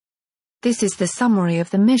This is the summary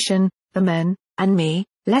of the mission, The Men, and Me,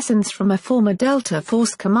 Lessons from a Former Delta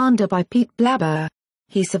Force Commander by Pete Blaber.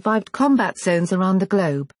 He survived combat zones around the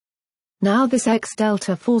globe. Now this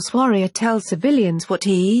ex-Delta Force warrior tells civilians what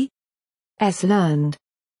he has learned.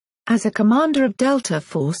 As a commander of Delta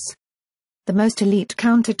Force, the most elite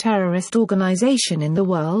counter-terrorist organization in the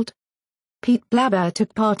world, Pete Blaber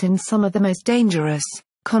took part in some of the most dangerous,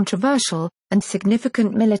 controversial, and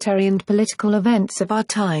significant military and political events of our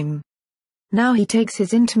time. Now he takes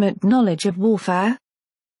his intimate knowledge of warfare,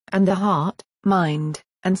 and the heart, mind,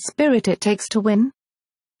 and spirit it takes to win,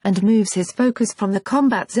 and moves his focus from the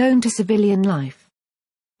combat zone to civilian life.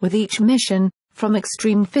 With each mission, from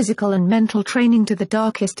extreme physical and mental training to the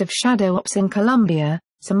darkest of shadow ops in Colombia,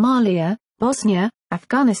 Somalia, Bosnia,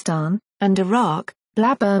 Afghanistan, and Iraq,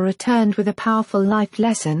 Blaber returned with a powerful life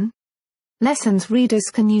lesson. Lessons readers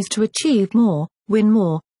can use to achieve more, win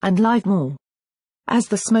more, and live more. As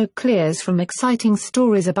the smoke clears from exciting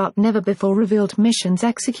stories about never-before-revealed missions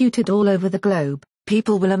executed all over the globe,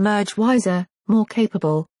 people will emerge wiser, more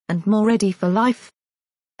capable, and more ready for life's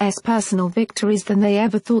personal victories than they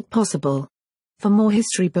ever thought possible. For more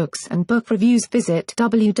history books and book reviews visit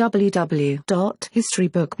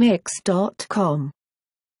www.historybookmix.com.